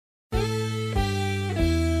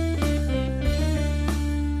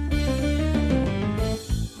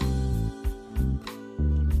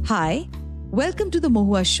Hi, welcome to the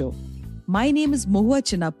Mohua Show. My name is Mohua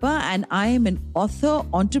Chinappa and I am an author,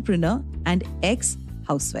 entrepreneur, and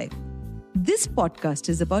ex-housewife. This podcast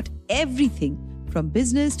is about everything from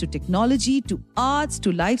business to technology to arts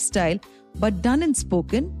to lifestyle, but done and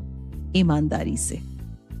spoken ईमानदारी से.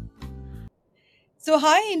 So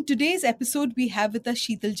hi, in today's episode, we have with us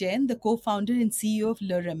Sheetal Jain, the co-founder and CEO of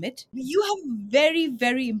LeRemitt. You have a very,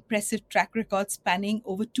 very impressive track record spanning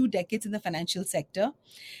over 2 decades in the financial sector.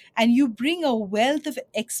 And you bring a wealth of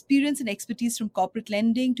experience and expertise from corporate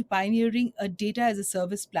lending to pioneering a data as a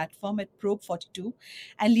service platform at Probe 42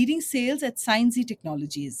 and leading sales at Sciencey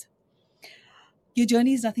Technologies. Your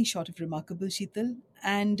journey is nothing short of remarkable, Sheetal.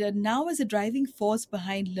 And now, as a driving force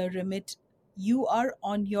behind LeRemitt, you are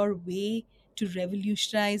on your way to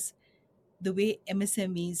revolutionize the way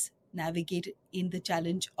MSMEs navigate in the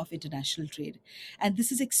challenge of international trade. And this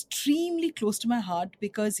is extremely close to my heart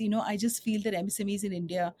because, I just feel that MSMEs in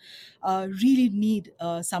India really need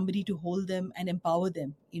somebody to hold them and empower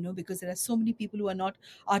them, because there are so many people who are not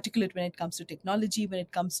articulate when it comes to technology, when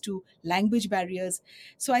it comes to language barriers.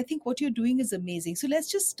 So I think what you're doing is amazing. So let's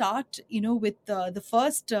just start, with the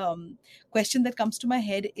first question that comes to my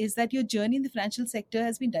head is that your journey in the financial sector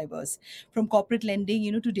has been diverse, from corporate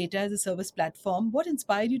lending, to data as a service platform. What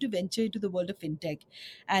inspired you to venture into the world of fintech,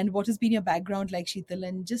 and what has been your background like, Sheetal?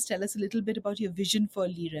 And just tell us a little bit about your vision for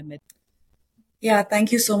LeRemitt. Yeah,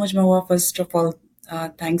 thank you so much, Mahua. First of all,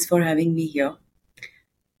 thanks for having me here.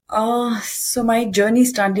 So my journey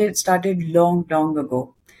started long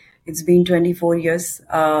ago. It's been 24 years.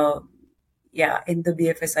 In the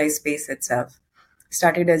BFSI space itself.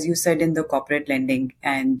 Started, as you said, in the corporate lending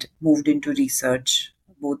and moved into research,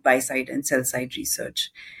 both buy side and sell side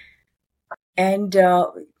research. And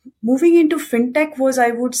moving into fintech was,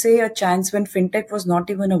 I would say, a chance when fintech was not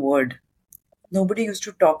even a word. Nobody used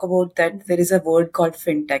to talk about that there is a word called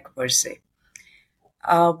fintech per se.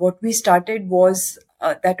 What we started was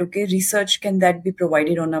that, okay, research, can that be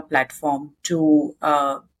provided on a platform to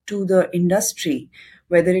the industry,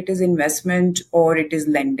 whether it is investment or it is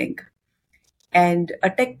lending. And a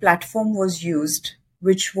tech platform was used,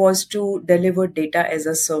 which was to deliver data as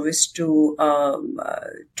a service to a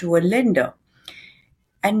lender,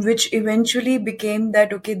 and which eventually became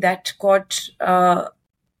that, okay, that got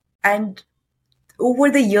and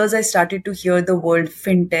over the years, I started to hear the word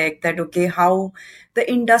fintech, that, okay, how the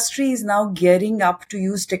industry is now gearing up to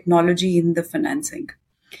use technology in the financing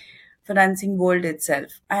world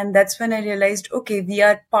itself. And that's when I realized, okay, we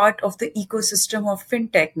are part of the ecosystem of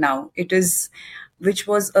fintech now. It is, which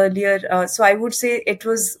was earlier. So I would say it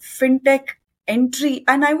was fintech entry.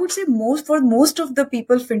 And I would say for most of the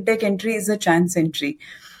people, fintech entry is a chance entry.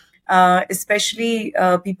 Especially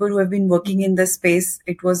people who have been working in the space.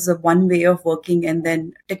 It was one way of working, and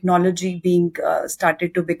then technology being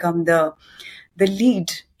started to become the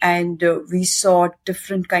lead, and we saw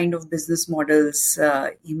different kind of business models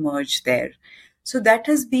emerge there. So that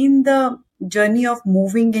has been the journey of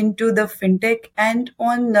moving into the fintech. And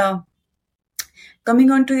on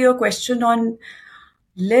coming on to your question on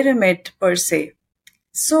LeRemitt per se.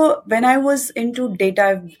 So when I was into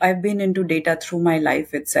data, I've been into data through my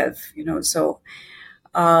life itself, so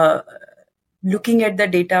looking at the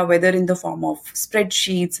data, whether in the form of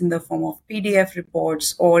spreadsheets, in the form of PDF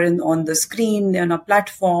reports, or on the screen, on a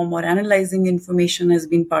platform, or analyzing information has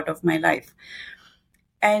been part of my life.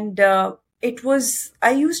 And I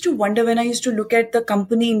used to wonder when I used to look at the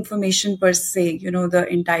company information per se, the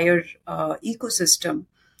entire ecosystem.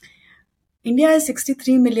 India has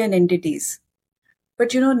 63 million entities.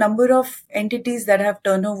 But, number of entities that have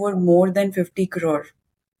turnover more than 50 crore,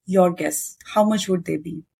 your guess, how much would they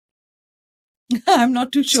be? I'm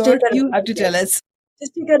not too sure. You have to tell us.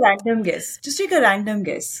 Just take a random guess.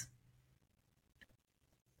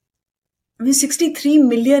 I mean, 63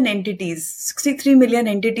 million entities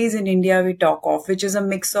in India we talk of, which is a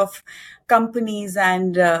mix of companies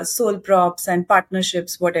and sole props and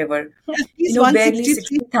partnerships, whatever. At least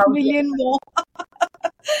 163 million more.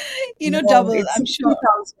 Double, I'm sure.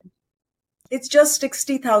 It's just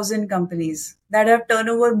 60,000 companies that have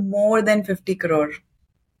turnover more than 50 crore.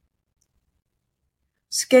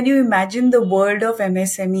 So can you imagine the world of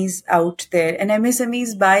MSMEs out there? And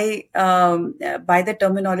MSMEs by the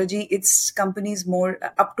terminology, it's companies more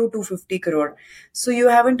up to 250 crore. So you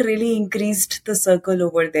haven't really increased the circle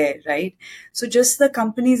over there, right? So just the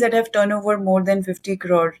companies that have turnover more than 50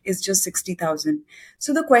 crore is just 60,000.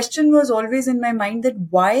 So the question was always in my mind that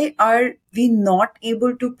why are we not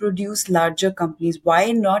able to produce larger companies?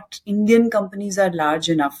 Why not Indian companies are large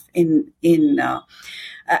enough and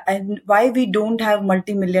why we don't have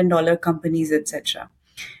multi-million-dollar companies, etc.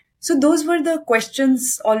 So those were the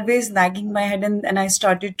questions always nagging my head, and I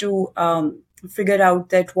started to figure out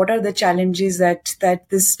that what are the challenges that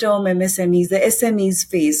this term MSMEs, the SMEs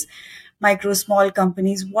face, micro small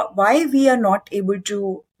companies, why we are not able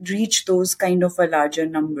to reach those kind of a larger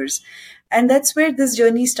numbers. And that's where this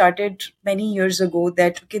journey started many years ago.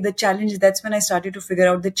 That okay, the challenge. That's when I started to figure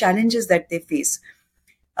out the challenges that they face.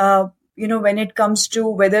 When it comes to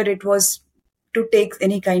whether it was to take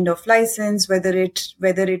any kind of license, whether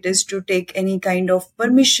it is to take any kind of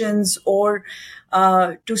permissions, or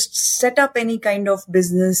to set up any kind of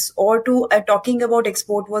business, or to talking about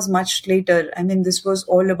export was much later. I mean, this was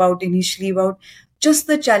all about initially about just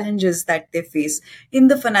the challenges that they face in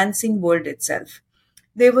the financing world itself.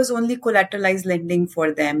 There was only collateralized lending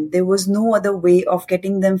for them. There was no other way of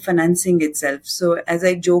getting them financing itself. So, as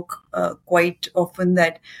I joke quite often,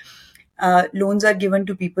 that loans are given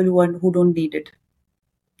to people who don't need it.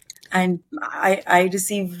 And I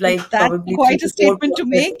receive like That's probably three quite a to four statement to calls.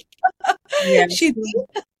 make. Yeah. Shiti.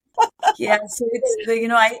 Yeah, so it's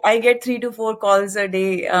I get 3 to 4 calls a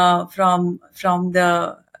day from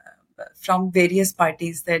various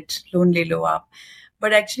parties that loan le lo aap.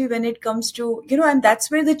 But actually, when it comes to and that's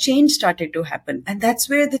where the change started to happen, and that's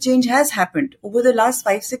where the change has happened over the last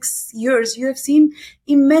 5 6 years. You have seen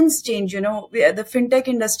immense change. The fintech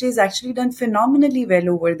industry has actually done phenomenally well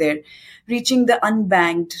over there, reaching the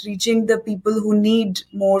unbanked, reaching the people who need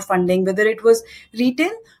more funding, whether it was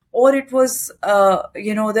retail or it was the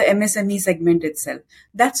MSME segment itself.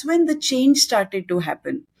 That's when the change started to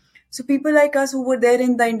happen. So people like us who were there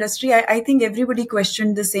in the industry, I think everybody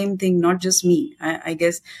questioned the same thing, not just me. I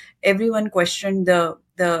guess everyone questioned the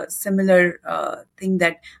similar thing,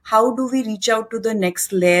 that how do we reach out to the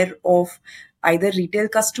next layer of either retail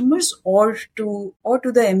customers or to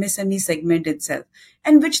the MSME segment itself,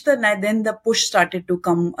 and which then the push started to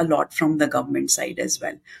come a lot from the government side as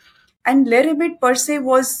well. And LeRemitt per se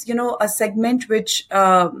was, a segment which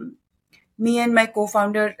me and my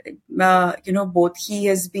co-founder, both, he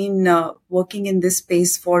has been working in this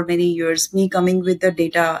space for many years, me coming with the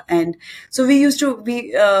data. And so we used to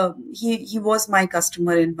be, he was my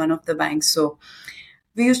customer in one of the banks. So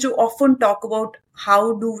we used to often talk about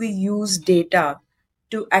how do we use data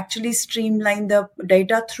to actually streamline the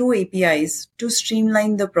data through APIs to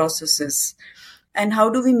streamline the processes, and how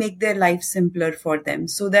do we make their life simpler for them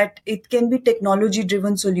so that it can be technology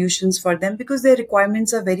driven solutions for them, because their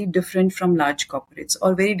requirements are very different from large corporates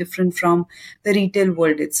or very different from the retail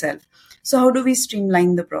world itself. So how do we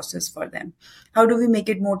streamline the process for them? How do we make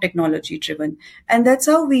it more technology driven? And that's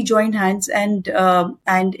how we joined hands, and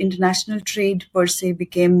international trade per se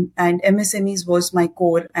became, and MSMEs was my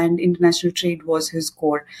core and international trade was his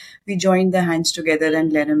core. We joined the hands together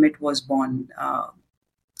and LeRemitt was born.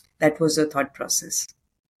 That was the thought process.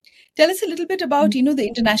 Tell us a little bit about, the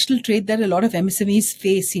international trade that a lot of MSMEs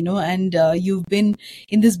face, and you've been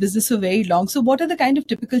in this business for very long. So what are the kind of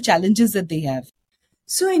typical challenges that they have?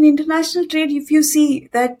 So in international trade, if you see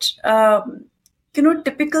that,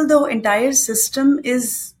 typical, the entire system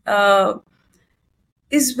is very,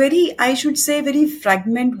 I should say, very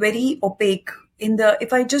fragment, very opaque.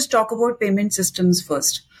 If I just talk about payment systems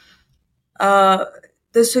first, uh,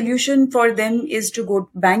 the solution for them is to go.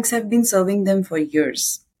 Banks have been serving them for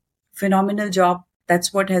years. Phenomenal job.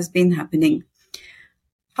 That's what has been happening.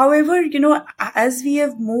 However, as we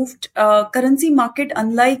have moved, currency market,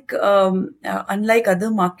 unlike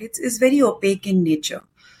other markets, is very opaque in nature,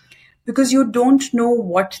 because you don't know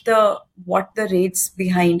what the rates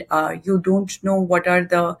behind are. You don't know what are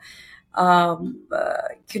the how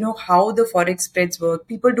the forex spreads work.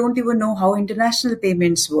 People don't even know how international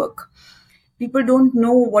payments work. People don't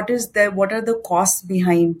know what are the costs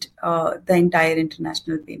behind the entire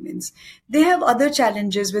international payments. They have other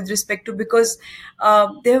challenges with respect to, because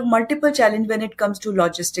they have multiple challenge when it comes to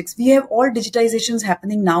logistics. We have all digitizations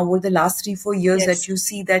happening now over the last 3 4 years, that Yes. you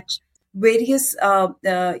see that various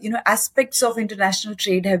aspects of international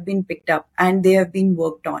trade have been picked up and they have been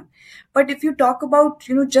worked on. But if you talk about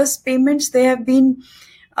just payments, they have been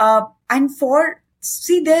and for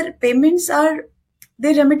see their payments are,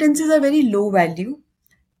 their remittances are very low value,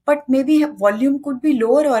 but maybe volume could be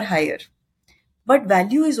lower or higher, but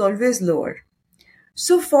value is always lower.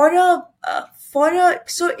 So so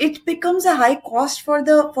it becomes a high cost for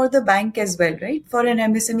the bank as well, right? For an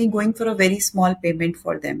MSME going for a very small payment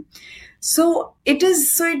for them. So it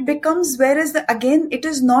becomes, whereas again it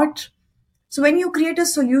is not. So when you create a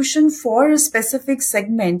solution for a specific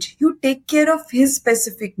segment, you take care of his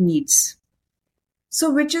specific needs. So,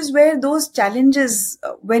 which is where those challenges,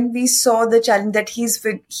 when we saw the challenge that he's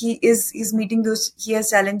meeting those, he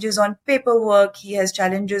has challenges on paperwork, he has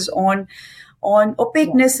challenges on on Yeah.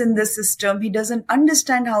 opaqueness in the system. He doesn't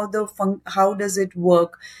understand how does it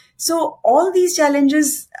work. So all these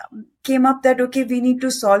challenges came up that okay, we need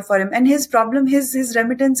to solve for him. And his problem, his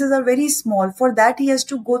remittances are very small. For that, he has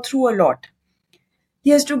to go through a lot. He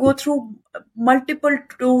has to go through multiple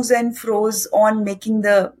to's and fro's on making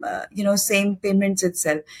the same payments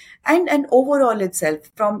itself, and overall itself.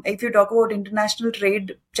 From if you talk about international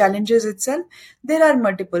trade challenges itself, there are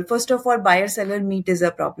multiple. First of all, buyer seller meet is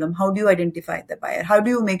a problem. How do you identify the buyer? How do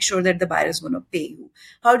you make sure that the buyer is going to pay you?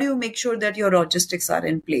 How do you make sure that your logistics are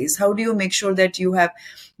in place? How do you make sure that you have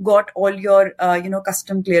got all your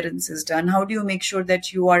custom clearances done? How do you make sure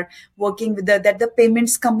that you are working with that the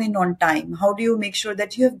payments come in on time? How do you make sure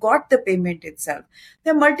that you have got the payment itself?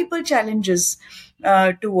 There are multiple challenges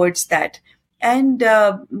towards that. And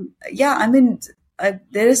yeah, I mean,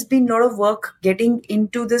 there has been a lot of work getting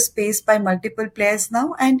into the space by multiple players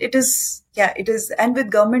now, and it is, yeah, it is. And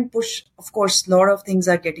with government push, of course, a lot of things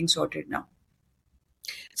are getting sorted now.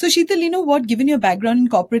 So, Sheetal, you know what, given your background in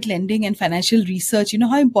corporate lending and financial research, you know,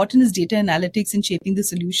 how important is data analytics in shaping the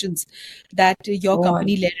solutions that your Oh,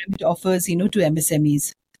 company, LeRemitt, offers, you know, to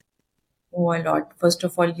MSMEs? oh, a lot. First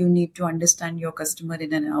of all, you need to understand your customer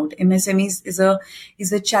in and out. MSMEs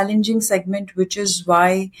is a challenging segment, which is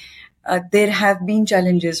why there have been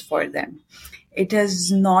challenges for them. It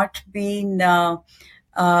has not been uh,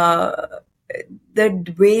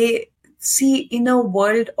 the way. See, in a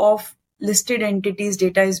world of listed entities,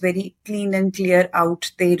 data is very clean and clear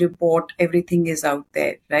out. They report everything is out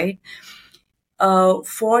there, right?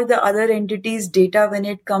 For the other entities, data when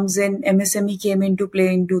it comes in, MSME came into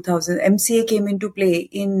play in 2000, MCA came into play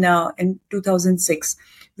in 2006.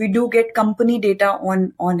 We do get company data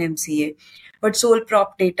on MCA, but sole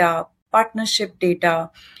prop data, partnership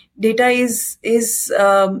data is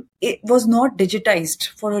it was not digitized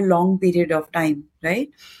for a long period of time,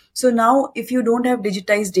 right? So now, if you don't have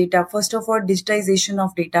digitized data, first of all, digitization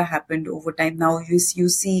of data happened over time. Now you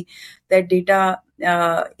see that data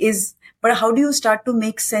is, but how do you start to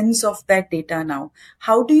make sense of that data now?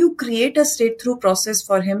 How do you create a straight through process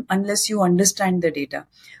for him unless you understand the data?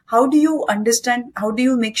 How do you understand? How do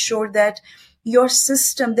you make sure that your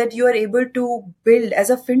system that you are able to build as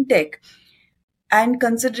a fintech, and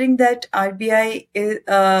considering that RBI,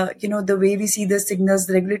 the way we see the signals,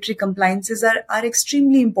 the regulatory compliances are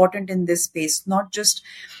extremely important in this space, not just,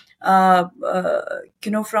 from the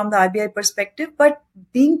RBI perspective, but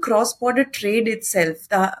being cross-border trade itself,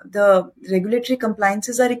 the regulatory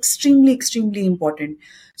compliances are extremely, extremely important.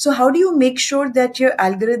 So how do you make sure that your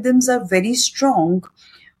algorithms are very strong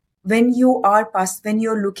when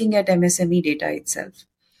you're looking at MSME data itself?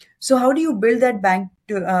 So how do you build that bank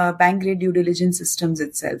grade due diligence systems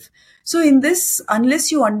itself? So in this,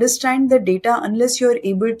 unless you understand the data, unless you're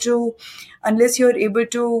able to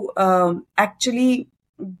actually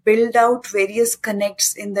build out various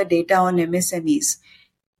connects in the data on MSMEs,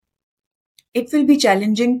 it will be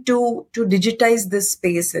challenging to digitize this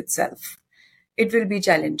space itself. It will be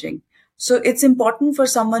challenging. So it's important for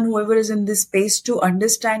someone, whoever is in this space, to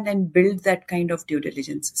understand and build that kind of due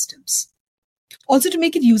diligence systems. Also, to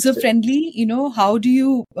make it user friendly, you know, how do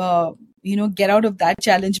you get out of that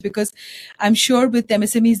challenge? Because I'm sure with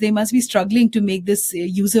MSMEs they must be struggling to make this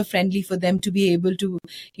user friendly for them to be able to,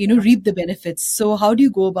 you know, reap the benefits. So how do you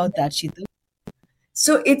go about that, Sheetal?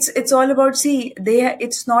 So it's all about, see,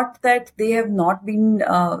 it's not that they have not been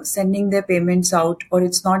sending their payments out, or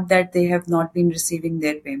it's not that they have not been receiving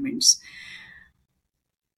their payments,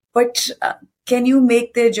 but can you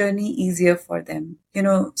make their journey easier for them?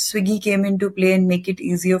 Swiggy came into play and make it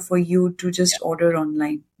easier for you to just order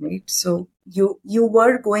online, right? So you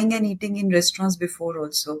were going and eating in restaurants before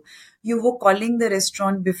also. You were calling the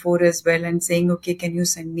restaurant before as well and saying, okay, can you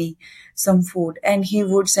send me some food? And he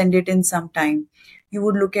would send it in some time. You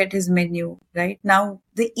would look at his menu, right? Now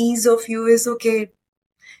the ease of you is, okay,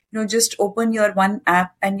 just open your one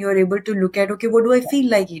app and you're able to look at, okay, what do I feel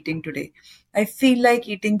like eating today? I feel like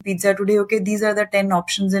eating pizza today. Okay, these are the 10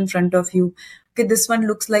 options in front of you. Okay, this one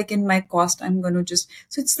looks like in my cost. I'm going to just,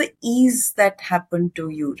 so it's the ease that happened to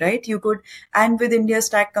you, right? You could, and with India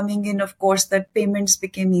Stack coming in, of course, that payments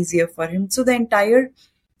became easier for him. So the entire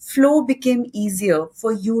flow became easier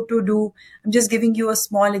for you to do. I'm just giving you a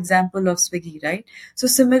small example of Swiggy, right? So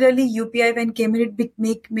similarly, UPI when came in,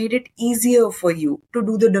 made it easier for you to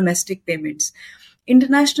do the domestic payments.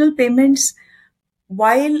 International payments,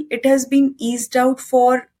 while it has been eased out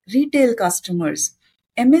for retail customers,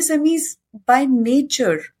 MSMEs, by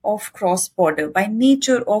nature of cross-border, by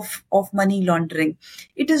nature of money laundering,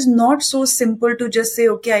 it is not so simple to just say,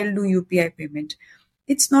 okay, I'll do UPI payment.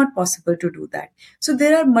 It's not possible to do that. So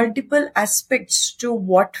there are multiple aspects to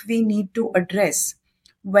what we need to address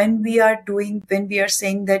when we are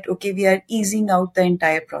saying that, okay, we are easing out the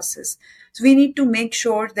entire process. So we need to make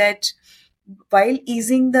sure that while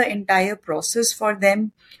easing the entire process for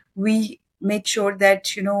them, we make sure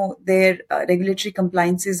that their regulatory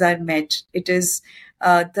compliances are met. It is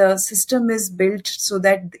the system is built so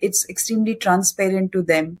that it's extremely transparent to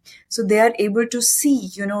them, so they are able to see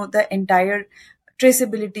the entire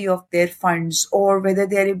traceability of their funds, or whether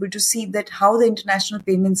they are able to see that how the international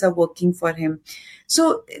payments are working for him.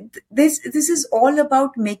 So this is all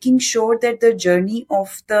about making sure that the journey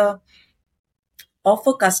of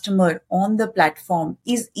a customer on the platform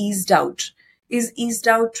is eased out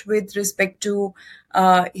with respect to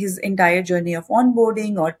his entire journey of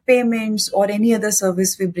onboarding or payments or any other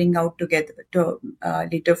service we bring out together to,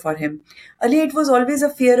 later for him. Earlier, it was always a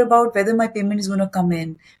fear about whether my payment is going to come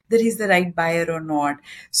in, that he's the right buyer or not.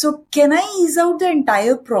 So, can I ease out the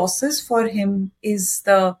entire process for him? Is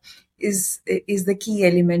the key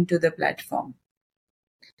element to the platform.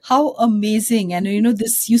 How amazing. And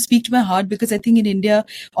this, you speak to my heart, because I think in India,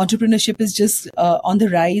 entrepreneurship is just on the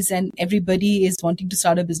rise, and everybody is wanting to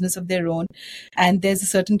start a business of their own, and there's a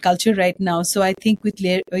certain culture right now. So I think with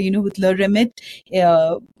with LeRemitt,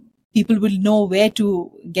 people will know where to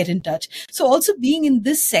get in touch. So also, being in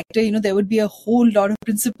this sector, there would be a whole lot of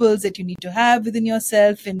principles that you need to have within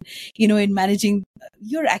yourself, and in managing,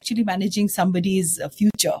 you're actually managing somebody's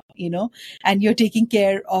future, and you're taking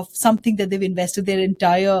care of something that they've invested their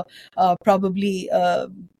entire, probably,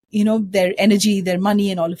 their energy, their money,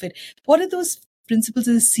 and all of it. What are those principles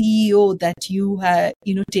as a CEO that you have,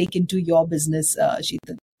 take into your business,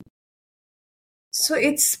 Sheetal? So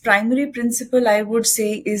its primary principle, I would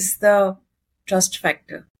say, is the trust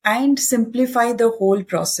factor, and simplify the whole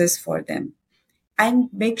process for them, and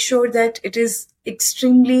make sure that it is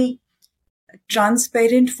extremely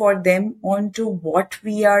transparent for them onto what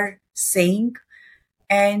we are saying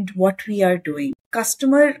and what we are doing.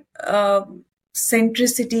 Customer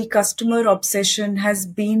centricity, customer obsession has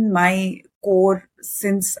been my core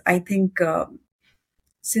since, I think,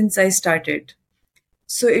 since I started.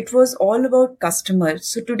 So it was all about customer.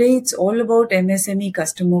 So today it's all about MSME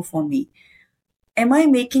customer for me. Am I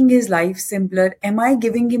making his life simpler? Am I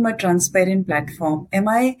giving him a transparent platform? Am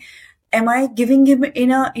I giving him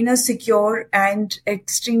in a secure and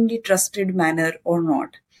extremely trusted manner or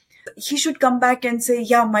not? He should come back and say,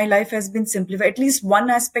 yeah, my life has been simplified. At least one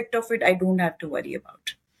aspect of it I don't have to worry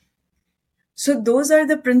about. So those are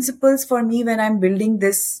the principles for me when I'm building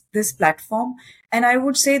this platform. And I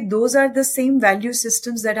would say those are the same value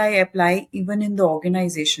systems that I apply even in the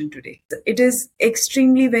organization today. It is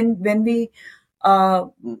extremely, uh,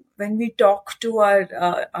 when we talk to our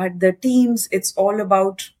the teams, it's all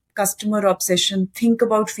about customer obsession. Think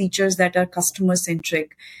about features that are customer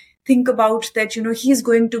centric. Think about that, he's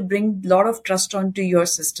going to bring a lot of trust onto your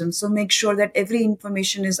system. So make sure that every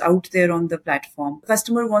information is out there on the platform.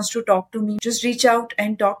 Customer wants to talk to me, just reach out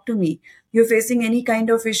and talk to me. You're facing any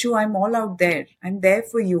kind of issue, I'm all out there. I'm there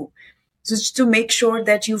for you. So just to make sure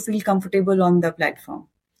that you feel comfortable on the platform.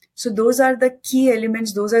 So those are the key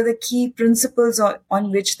elements. Those are the key principles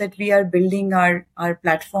on which that we are building our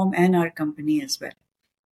platform and our company as well.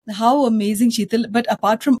 How amazing, Sheetal. But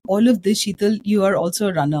apart from all of this, Sheetal, you are also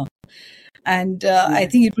a runner. And I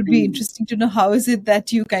Yes. think it would be interesting to know, how is it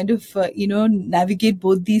that you kind of, navigate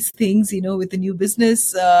both these things, with a new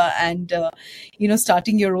business, and,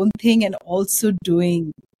 starting your own thing, and also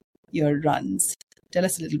doing your runs. Tell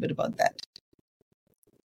us a little bit about that.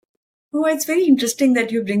 Oh, it's very interesting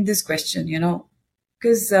that you bring this question,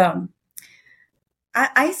 because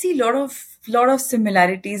I see lot of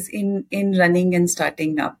similarities in running and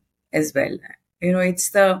starting up as well.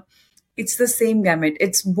 It's the same gamut.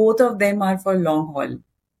 It's both of them are for long haul,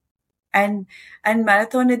 and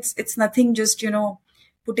marathon. It's nothing, just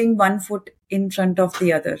putting one foot in front of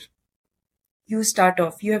the other. You start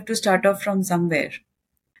off. You have to start off from somewhere.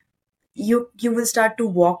 You will start to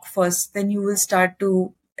walk first, then you will start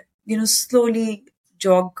to slowly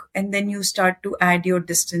jog, and then you start to add your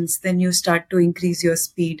distance, then you start to increase your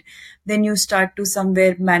speed, then you start to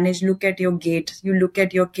somewhere manage, look at your gait, you look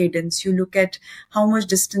at your cadence, you look at how much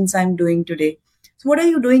distance I'm doing today. So what are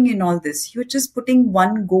you doing in all this? You're just putting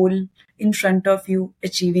one goal in front of you,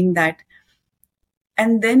 achieving that,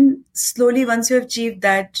 and then slowly, once you have achieved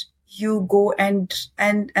that, you go and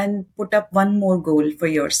put up one more goal for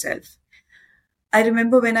yourself. I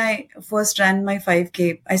remember when I first ran my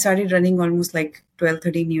 5K, I started running almost like 12,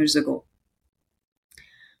 13 years ago.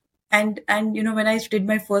 And when I did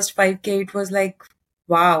my first 5K, it was like,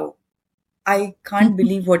 wow, I can't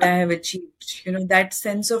believe what I have achieved. That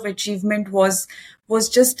sense of achievement was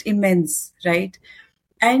just immense, right?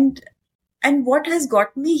 And and what has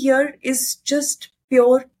got me here is just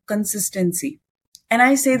pure consistency. And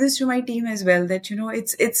I say this to my team as well, that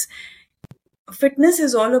it's fitness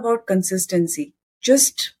is all about consistency.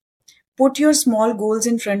 Just put your small goals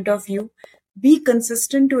in front of you, be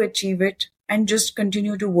consistent to achieve it, and just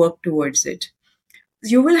continue to work towards it.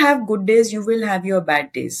 You will have good days, you will have your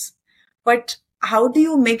bad days. But how do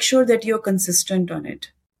you make sure that you're consistent on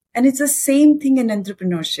it? And it's the same thing in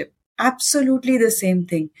entrepreneurship. Absolutely the same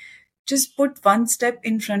thing. Just put one step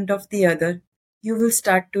in front of the other. You will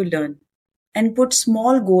start to learn. And put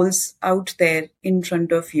small goals out there in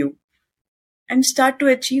front of you and start to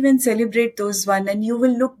achieve and celebrate those one. And you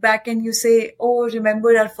will look back and you say, oh,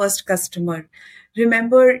 remember our first customer.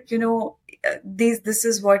 Remember, this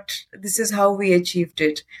is how we achieved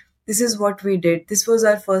it. This is what we did. This was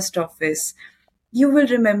our first office. You will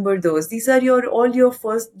remember those. These are all your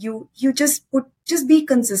first. You just be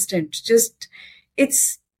consistent. Just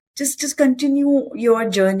continue your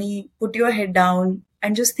journey. Put your head down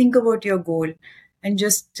and just think about your goal, and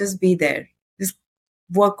just be there. Just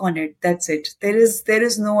work on it. That's it. There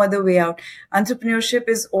is no other way out. Entrepreneurship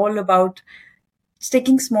is all about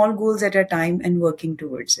taking small goals at a time and working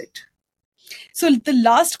towards it. So the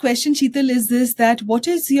last question, Sheetal, is this: that what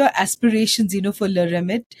is your aspirations, for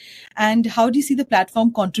LeRemitt, and how do you see the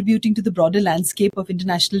platform contributing to the broader landscape of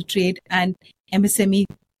international trade and MSME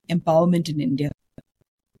empowerment in India?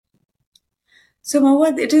 So,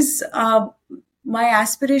 Mawad, it is my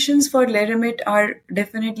aspirations for LeRemitt are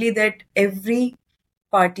definitely that every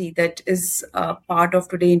party that is part of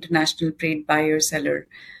today international trade, buyer, seller,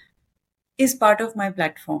 is part of my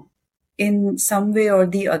platform. In some way or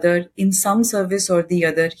the other, in some service or the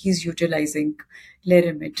other, he's utilizing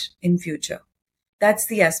LeRemitt in future. That's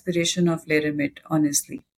the aspiration of LeRemitt,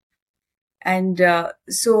 honestly. And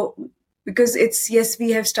so, because yes,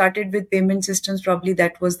 we have started with payment systems. Probably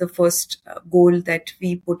that was the first goal that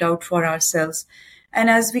we put out for ourselves. And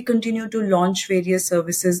as we continue to launch various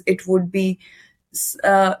services, it would be,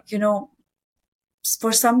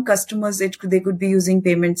 for some customers, they could be using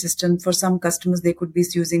payment system. For some customers, they could be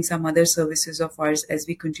using some other services of ours as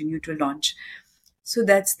we continue to launch. So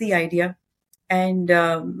that's the idea. And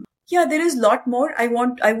yeah, there is a lot more. I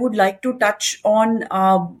would like to touch on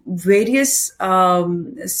various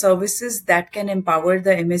services that can empower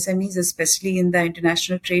the MSMEs, especially in the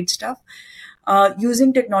international trade stuff.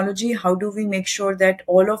 Using technology, how do we make sure that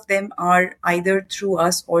all of them are either through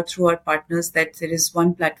us or through our partners, that there is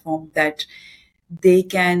one platform that they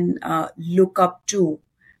can look up to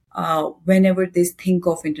whenever they think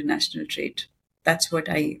of international trade. That's what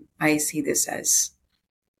I see this as.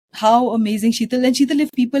 How amazing, Sheetal. And Sheetal,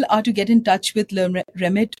 if people are to get in touch with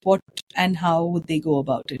LeRemitt, what and how would they go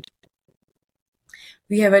about it?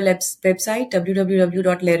 We have a website,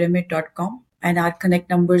 www.leremitt.com, and our connect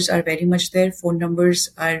numbers are very much there. Phone numbers,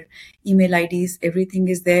 our email IDs, everything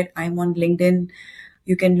is there. I'm on LinkedIn.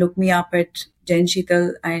 You can look me up at Jain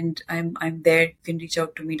Sheetal, and I'm there. You can reach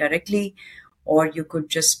out to me directly, or you could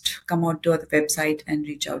just come out to the website and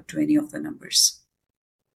reach out to any of the numbers.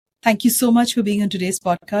 Thank you so much for being on today's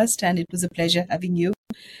podcast, and it was a pleasure having you.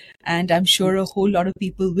 And I'm sure a whole lot of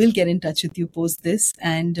people will get in touch with you post this,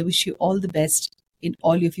 and I wish you all the best in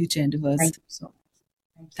all your future endeavors. Thank you so much.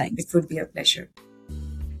 Thanks. It would be a pleasure.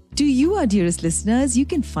 To you, our dearest listeners, you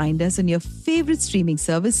can find us on your favorite streaming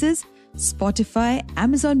services, Spotify,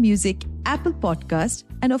 Amazon Music, Apple Podcast,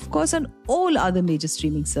 and of course on all other major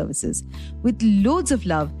streaming services. With loads of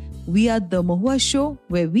love, we are The Mahua Show,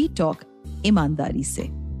 where we talk ईमानदारी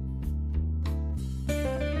से.